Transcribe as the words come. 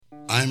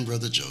I'm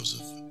Brother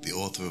Joseph, the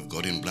author of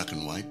God in Black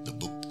and White, the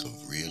Book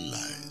of Real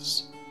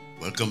Lies.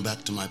 Welcome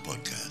back to my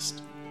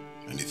podcast.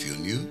 And if you're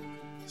new,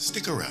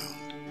 stick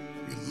around.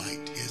 You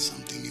might hear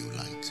something you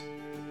like.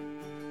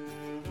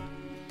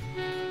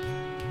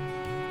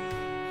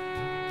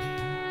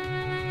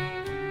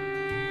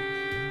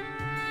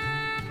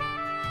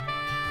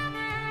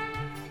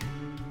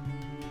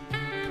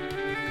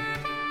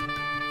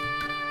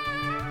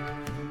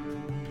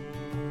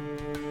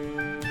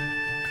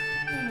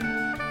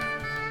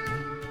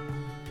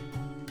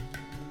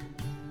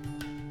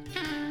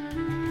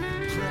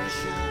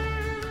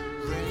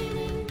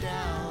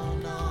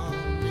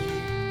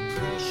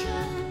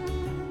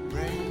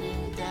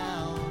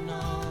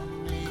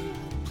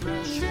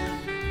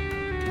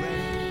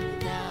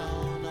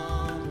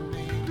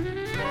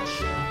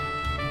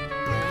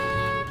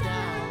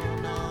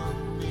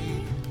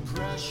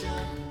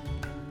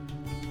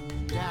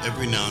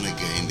 Every now and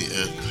again, the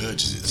earth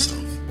purges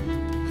itself.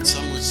 And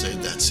some would say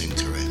that's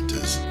incorrect,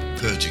 as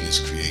purging is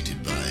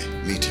created by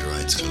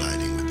meteorites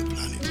colliding with the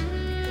planet.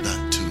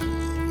 That too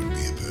would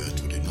be a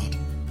purge, would it not?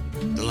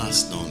 The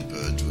last known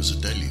purge was a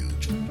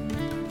deluge.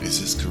 Is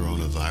this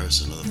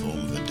coronavirus another form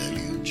of a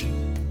deluge?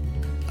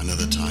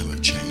 Another time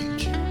of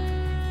change?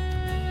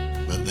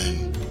 But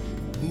then,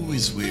 who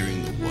is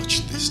wearing the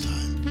watch this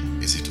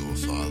time? Is it our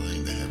Father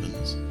in the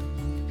heavens?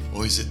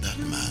 Or is it that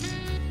man?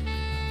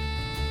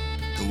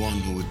 The one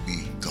who would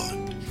be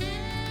God.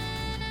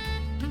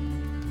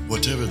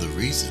 Whatever the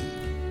reason,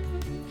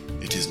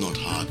 it is not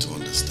hard to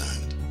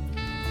understand.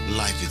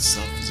 Life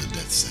itself is a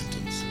death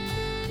sentence.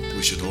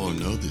 We should all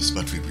know this,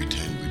 but we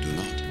pretend we do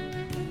not.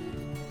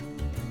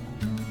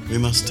 We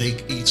must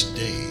take each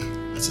day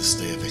as a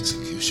stay of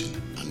execution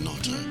and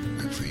not a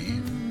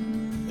reprieve.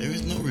 There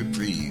is no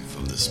reprieve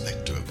from the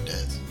spectre of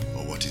death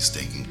or what is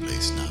taking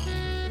place now.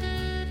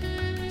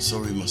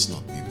 So we must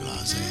not be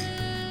blasé.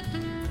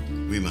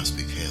 We must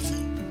be careful.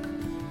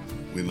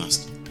 We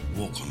must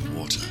walk on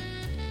water.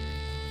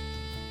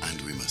 And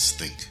we must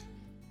think.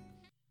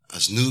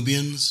 As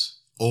Nubians,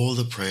 all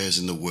the prayers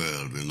in the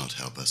world will not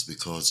help us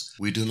because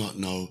we do not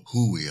know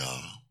who we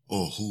are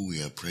or who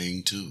we are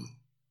praying to.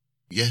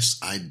 Yes,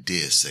 I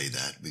dare say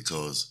that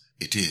because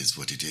it is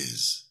what it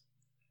is.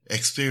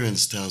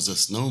 Experience tells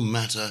us no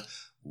matter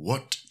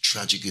what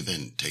tragic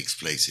event takes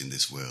place in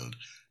this world,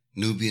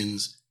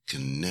 Nubians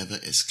can never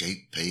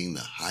escape paying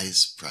the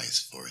highest price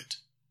for it.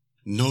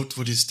 Note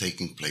what is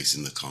taking place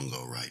in the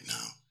Congo right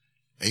now.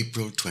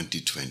 April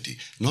 2020.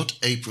 Not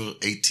April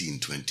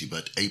 1820,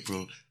 but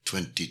April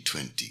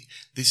 2020.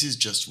 This is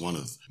just one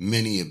of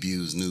many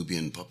abused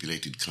Nubian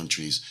populated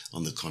countries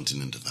on the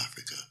continent of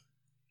Africa.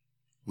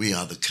 We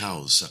are the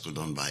cows suckled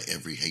on by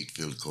every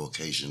hate-filled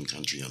Caucasian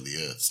country on the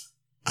earth.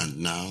 And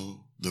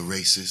now the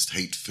racist,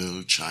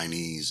 hate-filled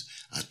Chinese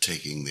are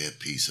taking their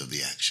piece of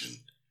the action.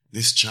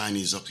 This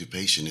Chinese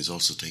occupation is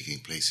also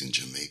taking place in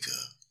Jamaica.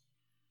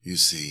 You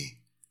see,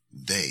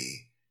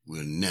 they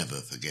will never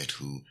forget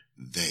who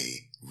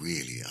they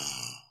really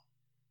are.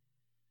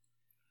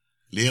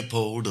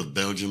 Leopold of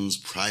Belgium's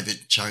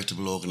private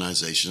charitable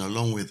organization,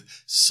 along with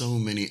so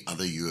many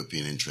other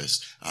European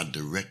interests, are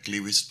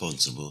directly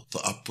responsible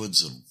for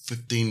upwards of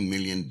 15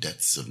 million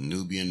deaths of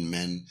Nubian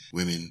men,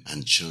 women,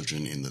 and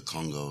children in the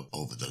Congo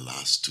over the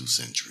last 2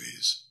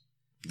 centuries.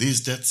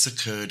 These deaths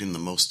occurred in the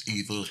most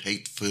evil,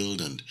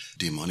 hate-filled, and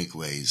demonic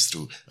ways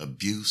through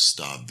abuse,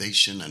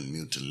 starvation, and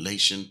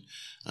mutilation,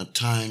 at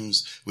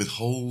times with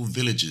whole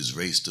villages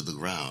razed to the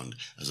ground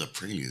as a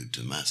prelude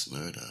to mass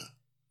murder,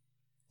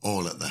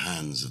 all at the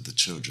hands of the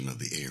children of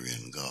the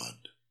Aryan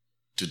God.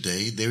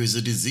 Today there is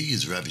a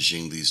disease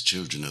ravishing these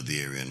children of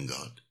the Aryan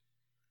God.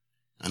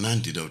 An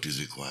antidote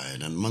is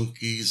required, and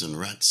monkeys and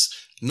rats,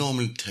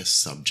 normal test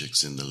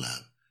subjects in the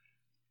lab,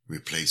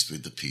 replaced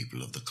with the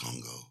people of the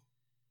Congo.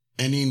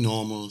 Any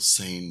normal,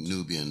 sane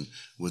Nubian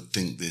would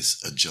think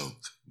this a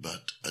joke,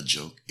 but a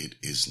joke it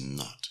is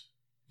not.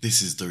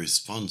 This is the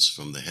response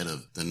from the head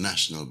of the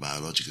National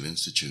Biological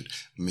Institute,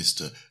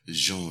 Mr.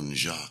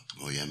 Jean-Jacques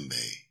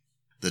Moyembe.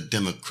 The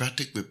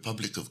Democratic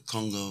Republic of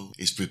Congo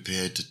is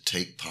prepared to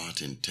take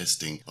part in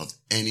testing of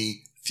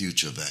any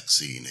future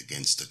vaccine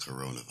against the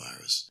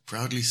coronavirus,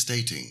 proudly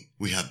stating,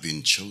 "We have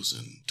been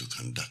chosen to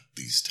conduct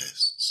these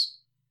tests."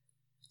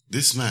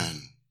 This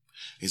man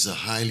is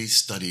a highly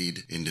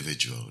studied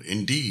individual.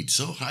 Indeed,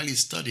 so highly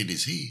studied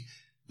is he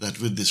that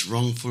with this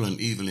wrongful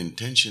and evil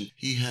intention,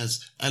 he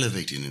has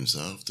elevated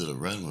himself to the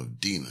realm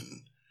of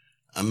demon,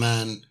 a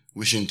man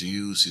wishing to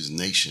use his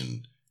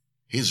nation,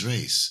 his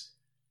race,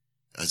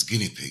 as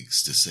guinea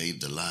pigs to save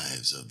the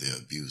lives of their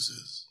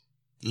abusers.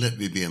 Let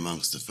me be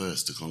amongst the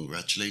first to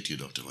congratulate you,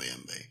 Dr.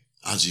 Moyembe,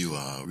 as you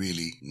are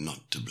really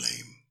not to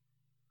blame.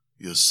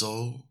 Your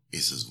soul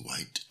is as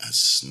white as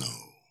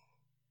snow.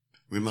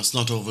 We must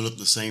not overlook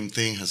the same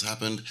thing has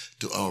happened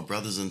to our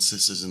brothers and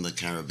sisters in the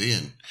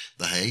Caribbean,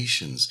 the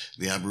Haitians,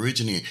 the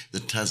Aborigine, the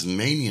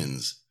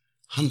Tasmanians,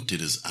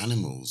 hunted as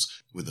animals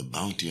with a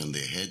bounty on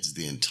their heads,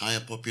 the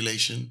entire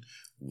population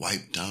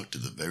wiped out to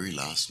the very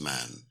last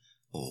man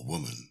or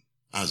woman,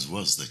 as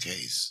was the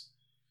case.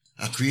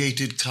 A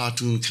created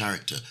cartoon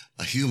character,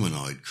 a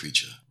humanoid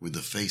creature with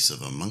the face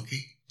of a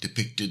monkey,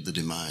 depicted the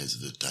demise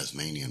of the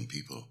Tasmanian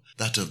people,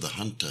 that of the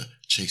hunter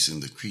chasing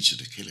the creature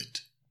to kill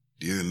it.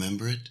 Do you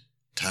remember it?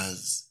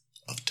 Taz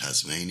of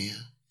Tasmania?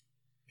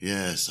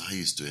 Yes, I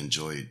used to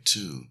enjoy it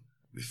too,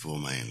 before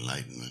my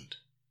enlightenment.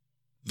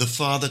 The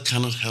Father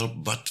cannot help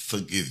but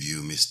forgive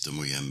you, Mr.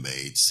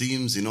 Muyembe. It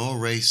seems in our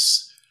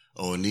race,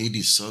 our need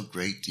is so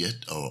great,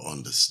 yet our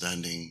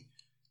understanding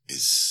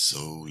is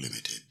so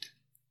limited.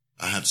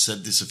 I have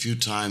said this a few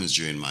times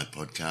during my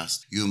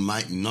podcast. You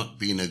might not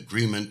be in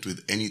agreement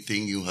with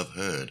anything you have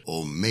heard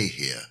or may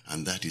hear,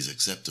 and that is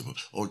acceptable.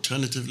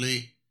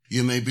 Alternatively,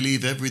 you may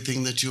believe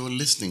everything that you are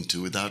listening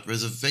to without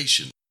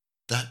reservation.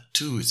 That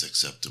too is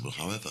acceptable.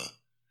 However,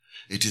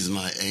 it is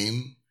my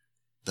aim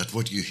that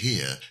what you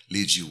hear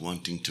leaves you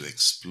wanting to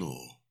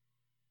explore,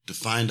 to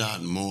find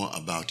out more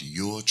about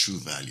your true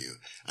value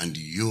and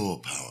your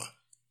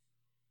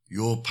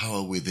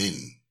power within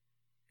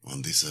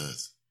on this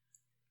earth,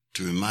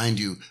 to remind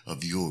you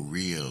of your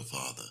real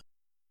Father,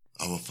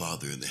 our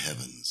Father in the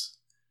heavens,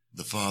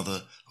 the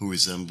Father who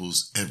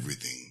resembles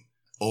everything,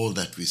 all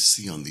that we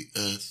see on the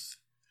earth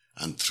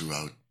and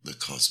throughout the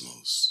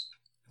cosmos.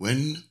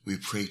 When we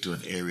pray to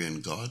an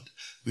Aryan God,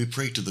 we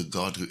pray to the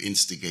God who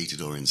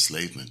instigated our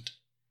enslavement,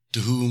 to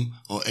whom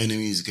our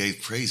enemies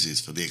gave praises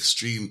for the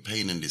extreme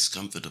pain and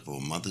discomfort of our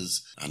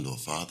mothers and our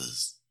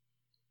fathers.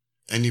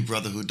 Any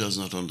brother who does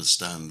not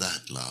understand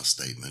that last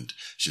statement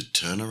should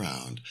turn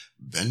around,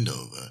 bend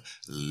over,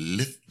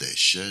 lift their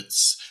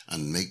shirts,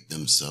 and make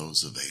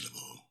themselves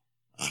available.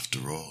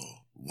 After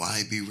all,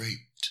 why be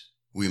raped?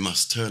 We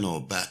must turn our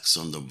backs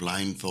on the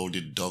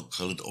blindfolded,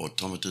 dog-colored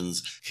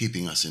automatons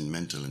keeping us in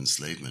mental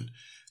enslavement,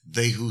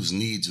 they whose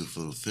needs we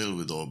fulfill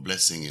with our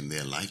blessing in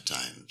their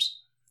lifetimes,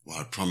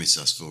 while promise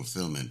us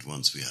fulfillment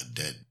once we are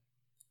dead.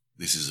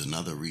 This is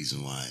another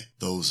reason why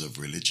those of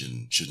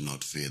religion should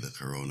not fear the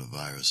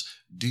coronavirus.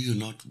 Do you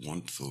not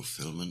want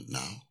fulfillment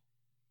now?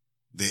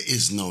 There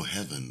is no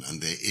heaven and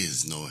there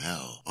is no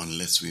hell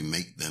unless we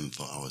make them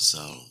for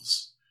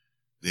ourselves.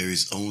 There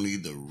is only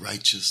the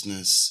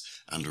righteousness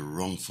and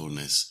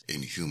wrongfulness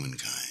in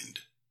humankind.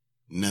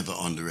 Never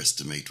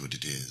underestimate what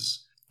it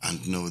is,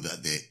 and know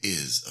that there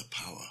is a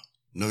power.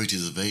 Know it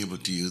is available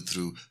to you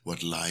through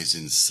what lies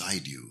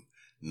inside you.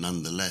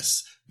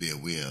 Nonetheless, be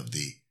aware of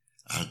the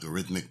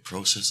algorithmic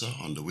processor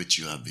under which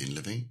you have been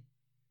living,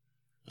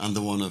 and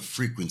the one of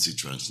frequency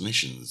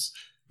transmissions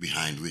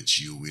behind which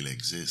you will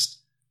exist.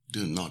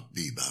 Do not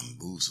be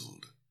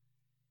bamboozled.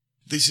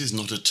 This is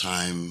not a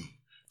time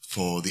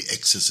for the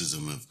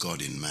exorcism of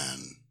God in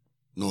man,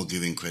 nor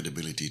giving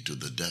credibility to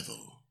the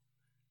devil.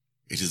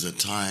 It is a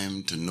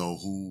time to know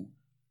who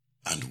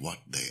and what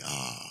they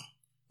are.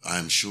 I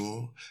am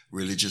sure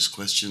religious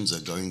questions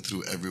are going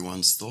through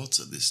everyone's thoughts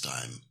at this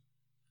time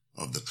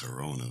of the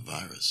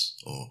coronavirus,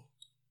 or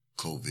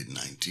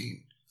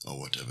COVID-19, or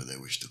whatever they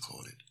wish to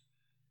call it.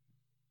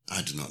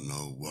 I do not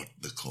know what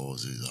the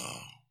causes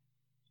are,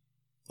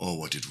 or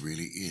what it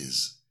really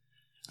is,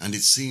 and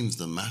it seems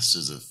the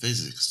masters of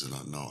physics do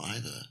not know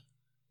either.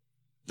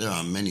 There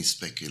are many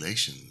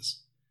speculations,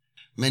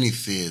 many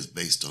fears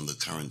based on the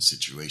current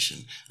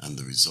situation and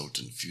the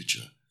resultant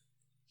future.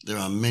 There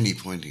are many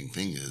pointing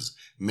fingers,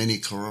 many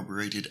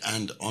corroborated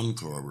and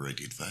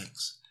uncorroborated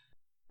facts.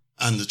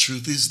 And the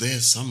truth is there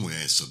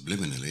somewhere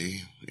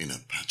subliminally in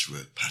a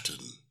patchwork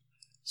pattern.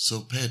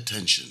 So pay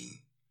attention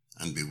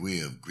and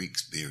beware of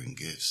Greeks bearing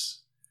gifts.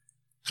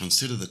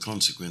 Consider the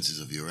consequences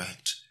of your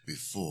act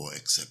before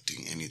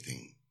accepting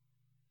anything.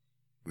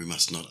 We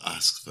must not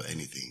ask for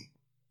anything,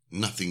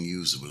 nothing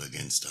usable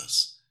against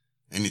us,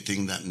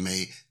 anything that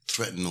may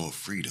threaten our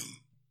freedom,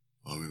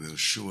 or we will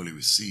surely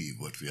receive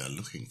what we are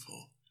looking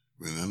for.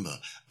 Remember,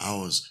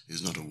 ours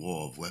is not a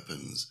war of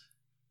weapons.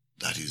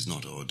 That is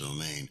not our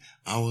domain.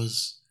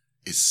 Ours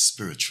is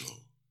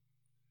spiritual.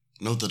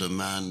 Note that a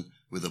man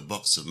with a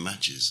box of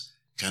matches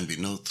can be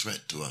no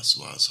threat to us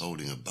whilst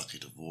holding a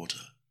bucket of water.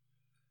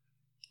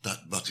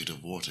 That bucket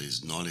of water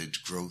is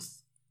knowledge,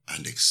 growth,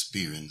 and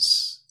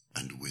experience,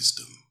 and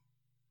wisdom.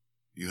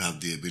 You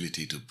have the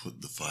ability to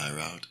put the fire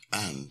out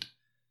and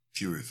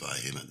purify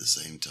him at the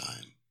same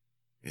time.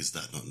 Is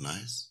that not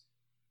nice?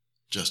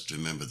 Just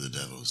remember the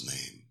devil's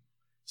name.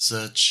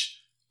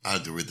 Search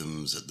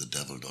algorithms at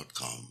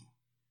thedevil.com.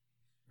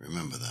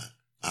 Remember that.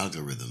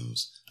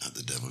 Algorithms at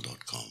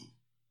thedevil.com.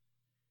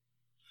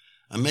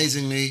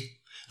 Amazingly,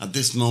 at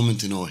this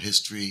moment in our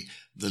history,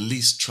 the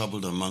least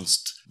troubled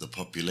amongst the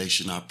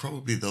population are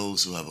probably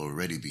those who have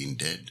already been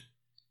dead.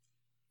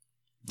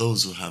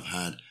 Those who have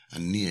had a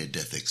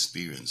near-death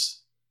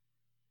experience.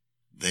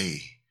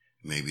 They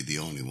may be the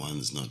only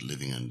ones not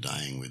living and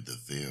dying with the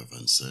fear of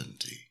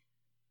uncertainty.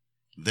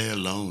 They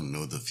alone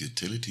know the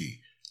futility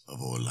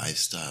of our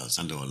lifestyles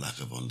and our lack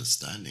of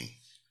understanding.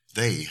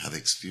 They have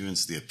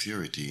experienced their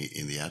purity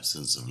in the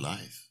absence of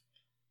life.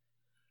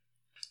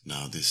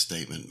 Now, this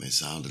statement may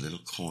sound a little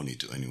corny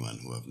to anyone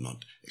who have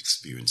not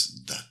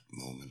experienced that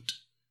moment.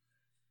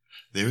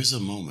 There is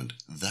a moment,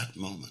 that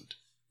moment,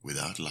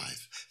 without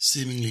life,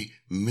 seemingly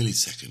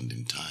millisecond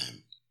in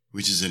time,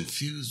 which is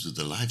infused with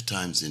a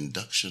lifetime's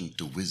induction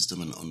to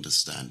wisdom and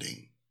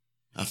understanding.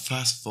 A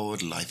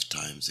fast-forward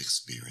lifetime's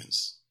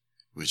experience,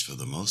 which for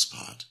the most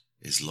part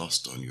is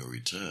lost on your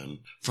return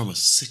from a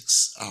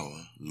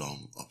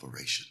 6-hour-long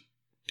operation.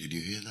 Did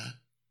you hear that?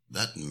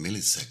 That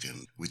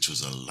millisecond, which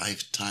was a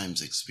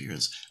lifetime's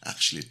experience,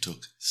 actually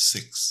took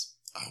 6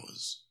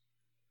 hours.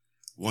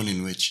 One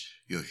in which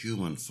your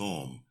human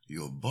form,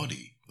 your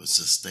body, was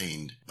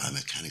sustained by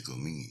mechanical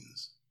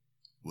means,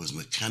 was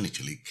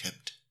mechanically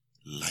kept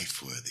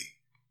life-worthy.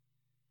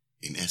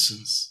 In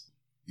essence,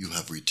 you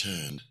have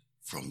returned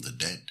from the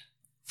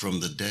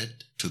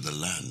dead to the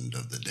land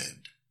of the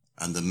dead,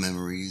 and the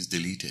memories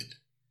deleted,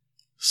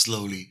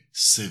 slowly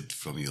sieved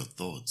from your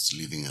thoughts,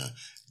 leaving a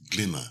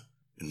glimmer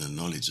in the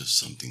knowledge of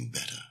something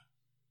better.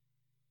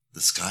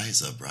 The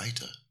skies are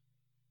brighter,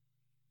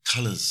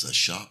 colors are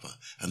sharper,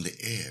 and the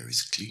air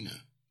is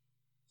cleaner.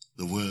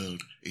 The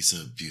world is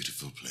a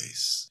beautiful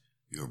place.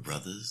 Your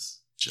brothers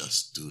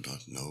just do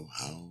not know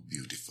how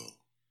beautiful.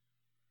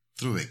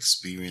 Through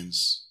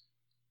experience,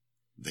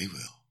 they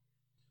will.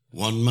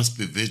 One must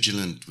be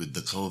vigilant with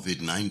the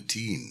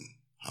COVID-19.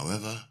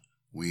 However,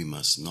 we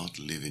must not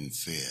live in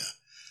fear.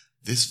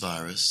 This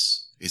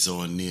virus is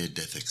our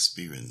near-death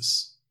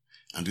experience,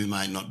 and we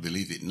might not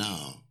believe it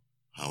now.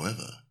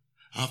 However,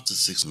 after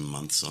 6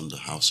 months under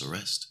house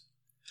arrest,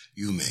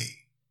 you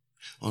may.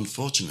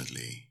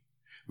 Unfortunately,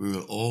 we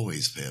will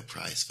always pay a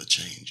price for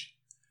change,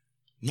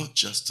 not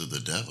just to the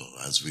devil,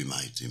 as we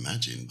might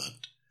imagine,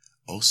 but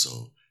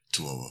also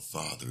to our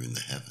Father in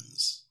the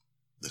heavens,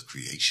 the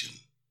creation.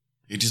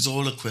 It is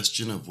all a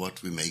question of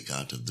what we make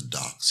out of the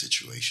dark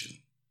situation.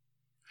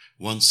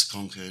 Once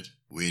conquered,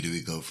 where do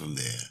we go from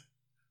there?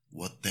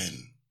 What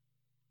then?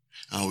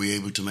 Are we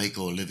able to make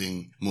our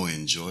living more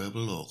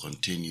enjoyable or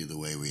continue the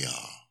way we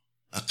are,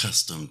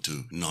 accustomed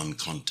to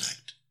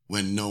non-contact,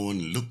 when no one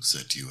looks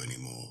at you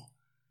anymore,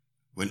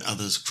 when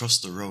others cross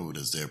the road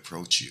as they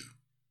approach you?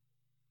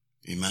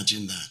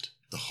 Imagine that.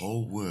 The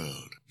whole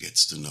world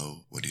gets to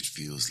know what it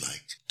feels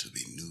like to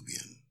be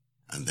Nubian.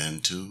 And then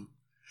too,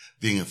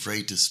 being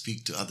afraid to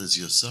speak to others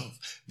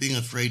yourself, being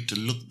afraid to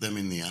look them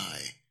in the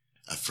eye,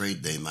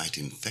 afraid they might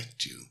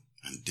infect you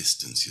and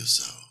distance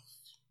yourself.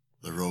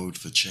 The road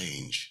for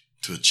change,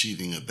 to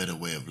achieving a better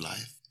way of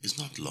life, is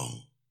not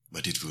long,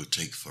 but it will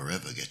take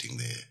forever getting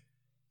there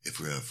if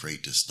we're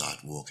afraid to start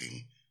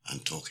walking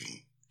and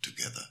talking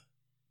together.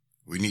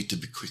 We need to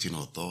be quick in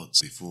our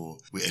thoughts before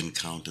we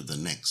encounter the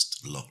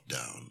next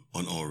lockdown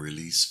on our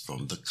release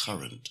from the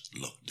current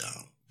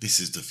lockdown. This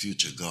is the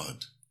future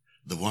God,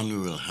 the one we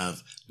will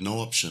have no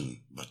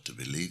option but to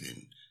believe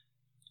in.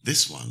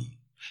 This one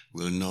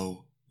will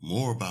know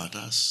more about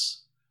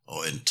us,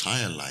 our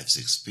entire life's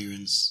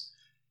experience,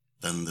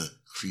 than the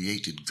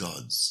created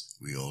gods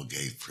we all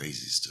gave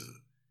praises to.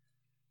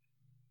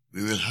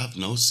 We will have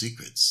no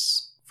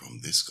secrets from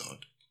this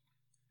God,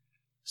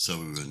 so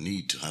we will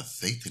need to have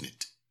faith in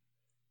it.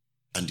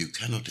 And you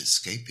cannot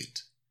escape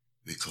it,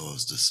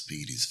 because the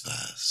speed is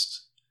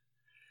fast.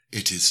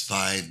 It is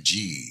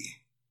 5G.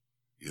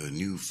 Your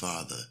new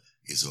Father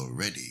is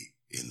already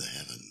in the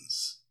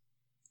heavens.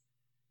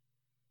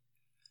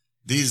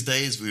 These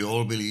days, we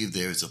all believe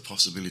there is a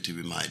possibility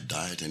we might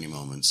die at any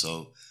moment.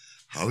 So,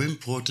 how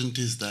important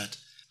is that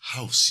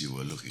house you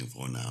are looking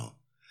for now?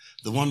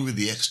 The one with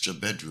the extra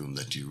bedroom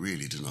that you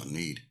really do not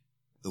need.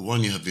 The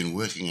one you have been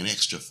working an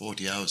extra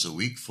 40 hours a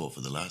week for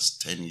the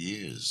last 10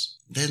 years.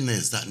 Then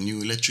there's that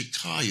new electric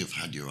car you've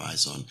had your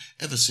eyes on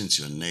ever since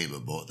your neighbor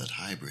bought that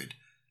hybrid.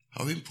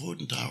 How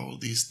important are all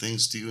these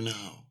things to you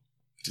now?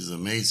 It is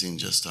amazing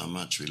just how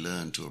much we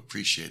learn to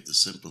appreciate the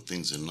simple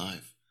things in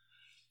life.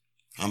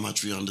 How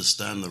much we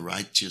understand the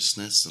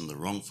righteousness and the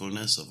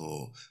wrongfulness of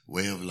our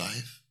way of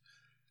life.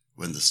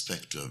 When the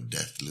spectre of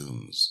death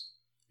looms,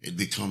 it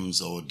becomes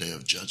our day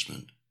of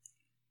judgment.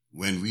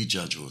 When we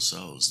judge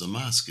ourselves, the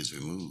mask is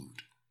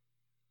removed.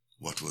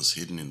 What was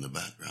hidden in the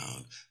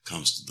background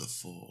comes to the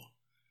fore,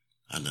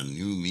 and a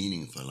new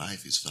meaning for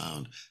life is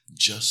found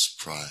just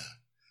prior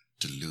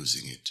to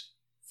losing it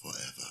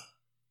forever.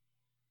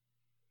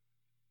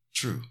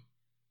 True.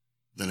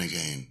 Then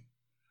again,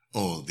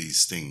 all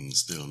these things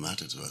still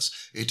matter to us.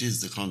 It is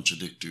the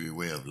contradictory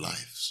way of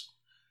life.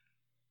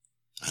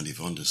 And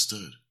if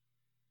understood,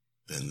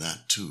 then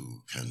that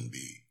too can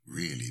be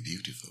really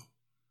beautiful.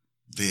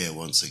 There,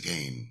 once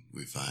again,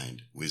 we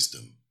find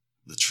wisdom,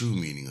 the true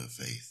meaning of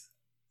faith,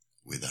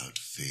 without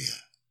fear.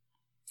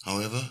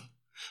 However,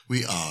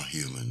 we are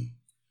human,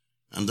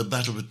 and the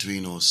battle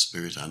between our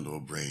spirit and our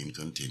brain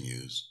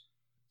continues.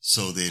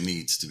 So there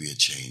needs to be a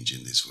change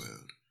in this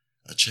world,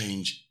 a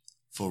change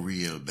for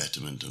real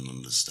betterment and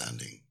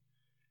understanding.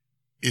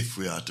 If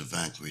we are to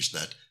vanquish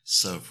that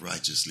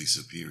self-righteously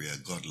superior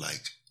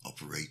godlike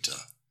operator,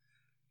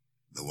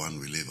 the one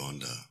we live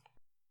under.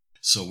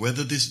 So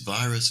whether this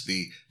virus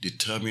be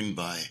determined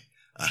by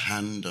a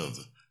hand of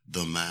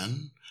the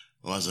man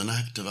or as an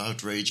act of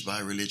outrage by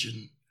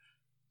religion,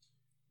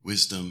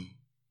 wisdom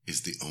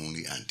is the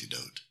only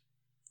antidote.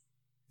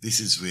 This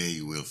is where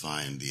you will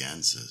find the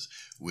answers,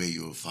 where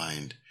you will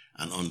find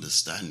an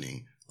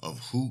understanding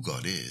of who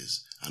God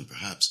is and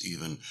perhaps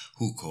even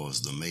who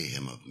caused the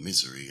mayhem of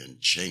misery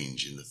and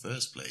change in the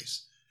first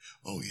place.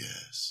 Oh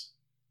yes,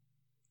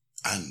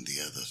 and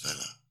the other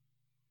fella.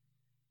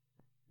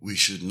 We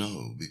should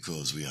know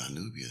because we are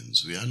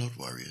Nubians. We are not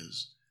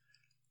warriors.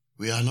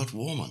 We are not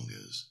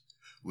warmongers.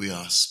 We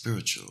are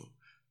spiritual,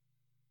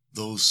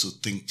 those who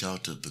think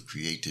out of the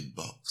created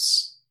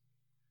box,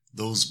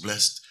 those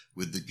blessed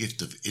with the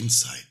gift of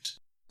insight,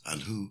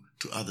 and who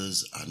to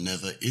others are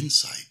never in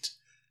sight,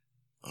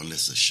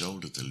 unless a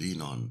shoulder to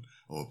lean on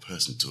or a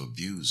person to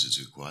abuse is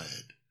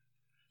required.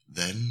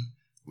 Then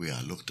we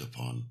are looked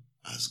upon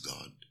as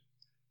God,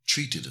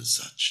 treated as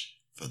such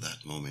for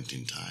that moment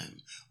in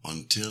time,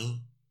 until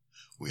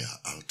we are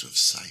out of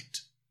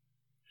sight.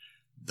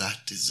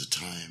 That is the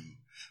time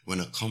when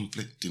a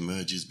conflict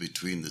emerges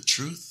between the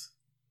truth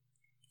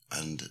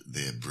and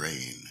their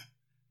brain,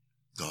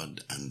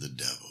 God and the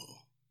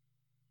devil.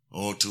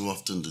 All too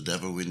often the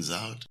devil wins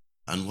out,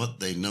 and what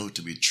they know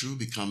to be true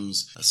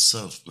becomes a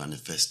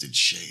self-manifested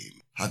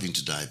shame, having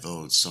to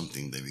divulge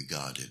something they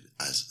regarded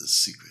as a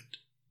secret,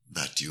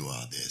 that you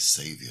are their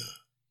savior.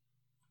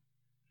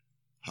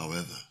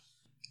 However,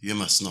 you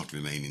must not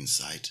remain in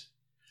sight,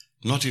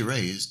 not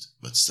erased,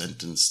 but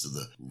sentenced to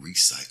the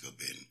recycle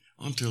bin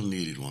until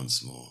needed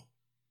once more.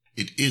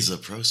 It is a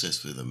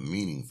process with a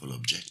meaningful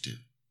objective,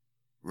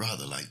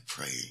 rather like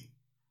praying.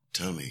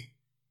 Tell me,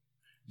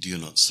 do you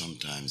not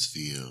sometimes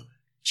feel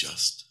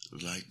just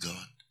like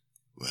God?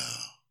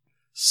 Well,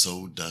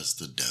 so does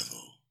the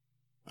devil,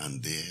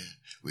 and there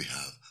we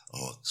have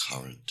our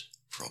current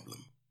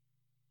problem.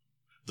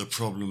 The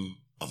problem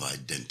of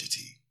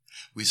identity.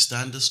 We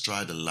stand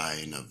astride a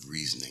line of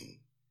reasoning,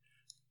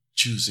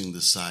 choosing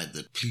the side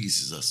that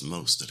pleases us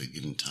most at a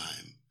given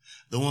time,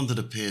 the one that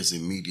appears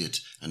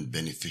immediate and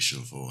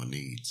beneficial for our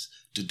needs.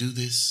 To do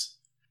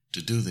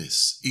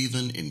this,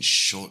 even in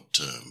short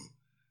term,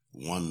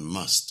 one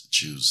must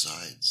choose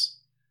sides.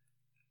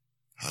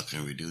 How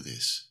can we do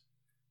this?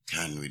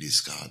 Can we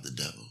discard the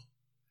devil?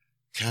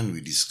 Can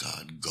we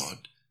discard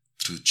God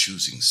through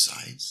choosing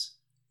sides?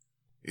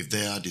 If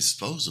they are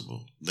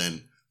disposable,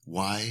 then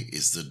why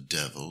is the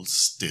devil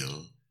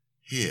still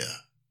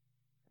here?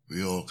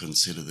 We all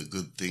consider the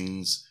good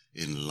things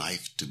in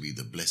life to be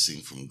the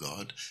blessing from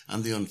God,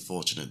 and the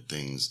unfortunate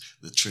things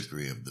the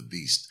trickery of the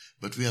beast,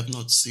 but we have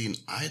not seen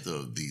either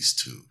of these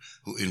two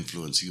who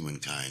influence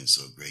humankind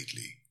so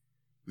greatly.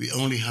 We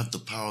only have the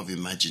power of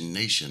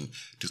imagination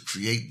to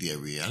create their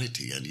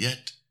reality, and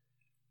yet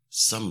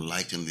some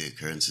liken the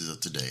occurrences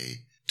of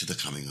today to the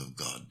coming of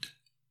God,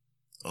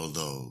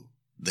 although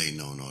they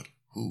know not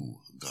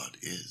who God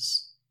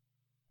is.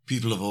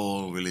 People of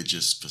all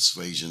religious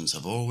persuasions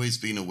have always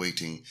been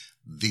awaiting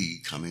the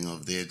coming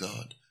of their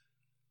God.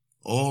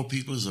 All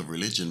peoples of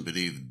religion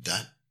believe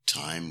that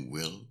time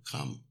will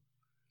come,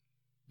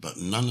 but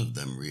none of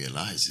them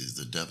realizes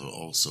the devil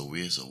also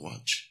wears a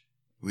watch.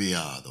 We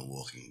are the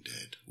walking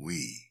dead,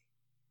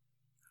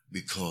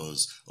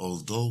 because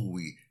although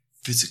we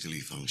physically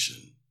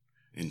function,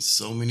 in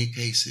so many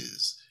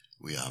cases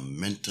we are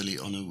mentally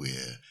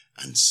unaware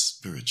and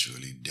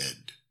spiritually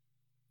dead.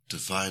 To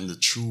find the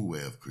true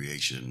way of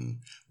creation,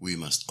 we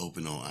must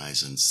open our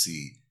eyes and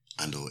see,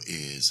 and our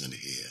ears and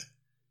hear.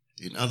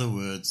 In other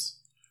words,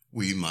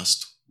 we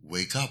must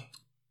wake up.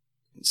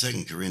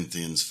 2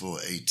 Corinthians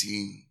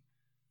 4:18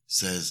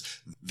 says,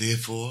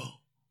 "Therefore,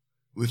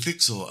 we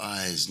fix our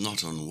eyes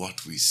not on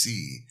what we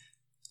see,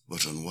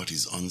 but on what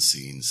is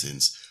unseen,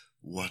 since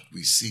what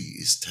we see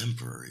is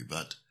temporary,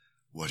 but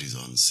what is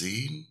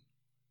unseen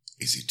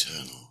is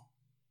eternal."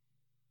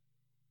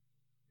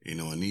 In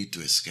our need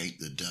to escape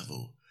the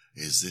devil,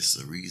 is this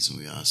the reason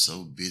we are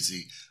so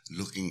busy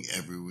looking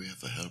everywhere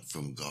for help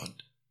from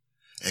God,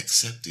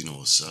 except in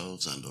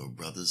ourselves and our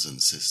brothers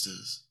and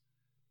sisters?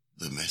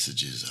 The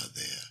messages are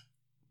there.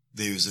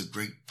 There is a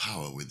great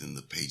power within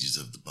the pages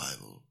of the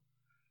Bible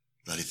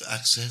that, if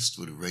accessed,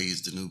 would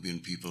raise the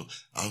Nubian people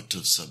out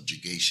of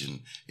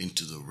subjugation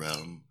into the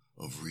realm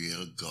of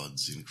real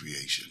gods in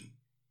creation.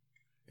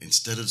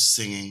 Instead of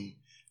singing,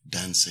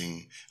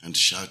 dancing, and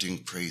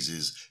shouting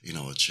praises in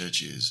our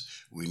churches,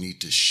 we need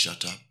to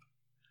shut up,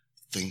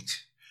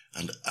 think,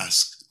 and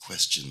ask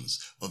questions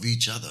of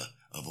each other,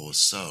 of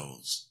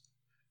ourselves,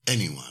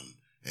 anyone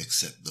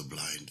except the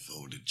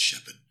blindfolded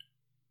shepherd.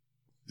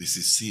 This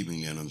is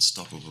seemingly an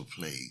unstoppable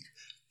plague,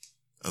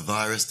 a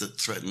virus that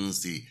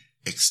threatens the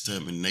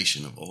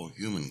extermination of all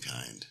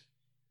humankind,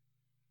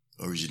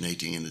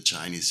 originating in the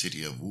Chinese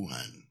city of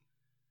Wuhan,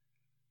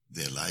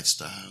 their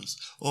lifestyles,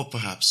 or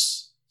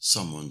perhaps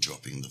someone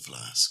dropping the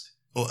flask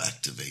or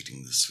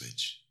activating the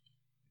switch.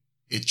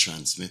 It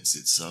transmits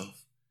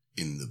itself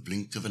in the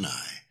blink of an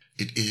eye.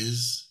 It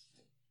is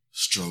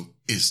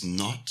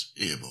not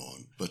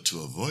airborne, but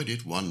to avoid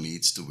it one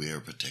needs to wear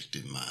a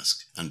protective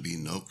mask and be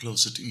no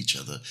closer to each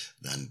other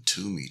than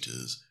 2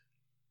 meters.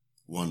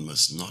 One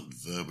must not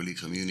verbally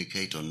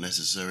communicate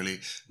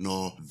unnecessarily,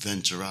 nor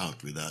venture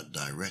out without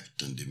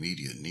direct and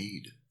immediate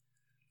need.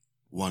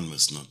 One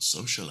must not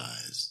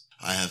socialize.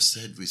 I have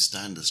said we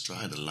stand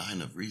astride a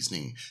line of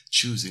reasoning,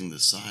 choosing the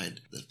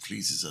side that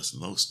pleases us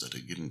most at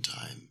a given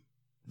time.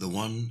 the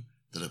one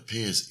that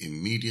appears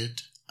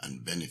immediate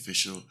and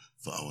beneficial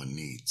for our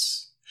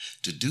needs.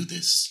 To do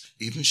this,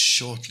 even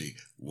shortly,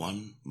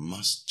 one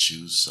must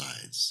choose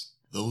sides.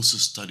 Those who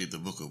study the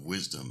book of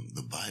wisdom,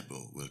 the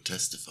Bible, will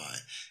testify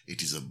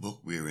it is a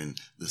book wherein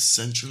the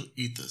central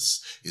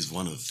ethos is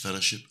one of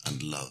fellowship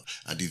and love,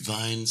 a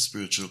divine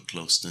spiritual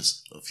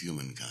closeness of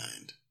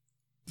humankind.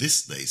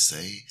 This, they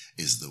say,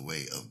 is the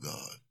way of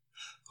God.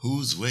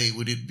 Whose way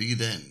would it be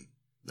then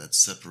that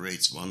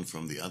separates one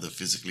from the other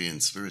physically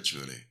and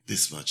spiritually?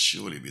 This must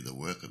surely be the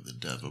work of the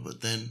devil.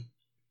 But then,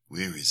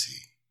 where is he?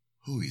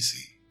 Who is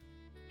he?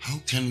 How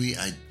can we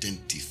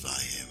identify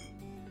him?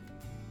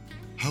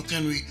 How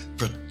can we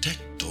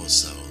protect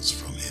ourselves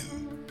from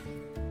him?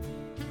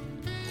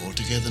 All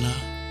together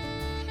now,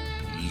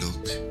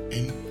 look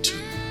into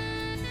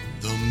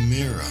the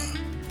mirror.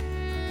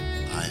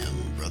 I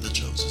am Brother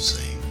Joseph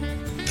saying,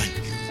 thank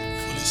you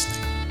for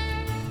listening.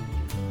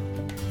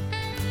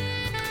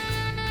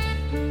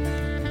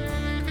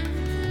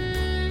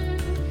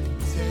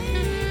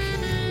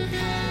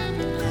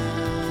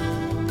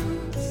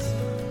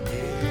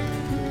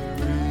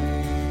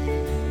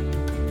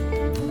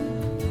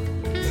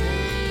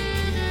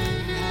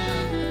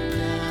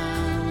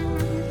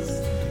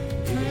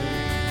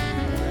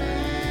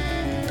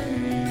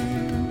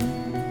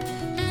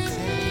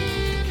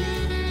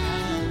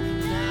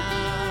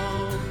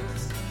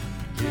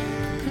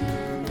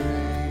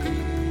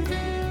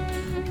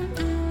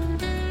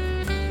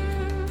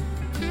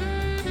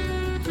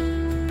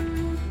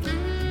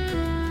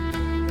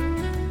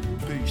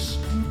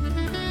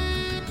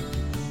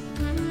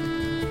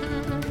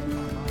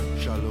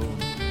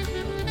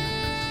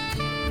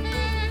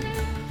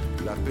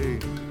 La paix,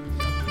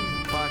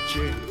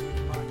 pace,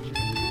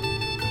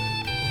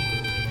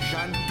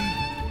 shanti,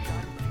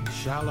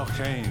 Shalom,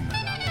 chain,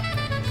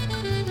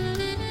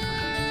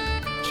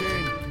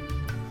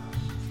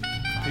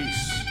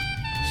 peace.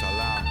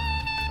 salam,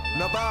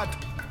 nabat,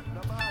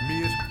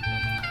 mir,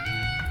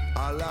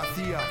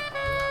 alafia,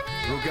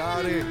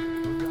 rogare,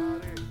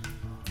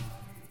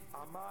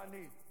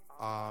 amani,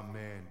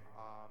 amen.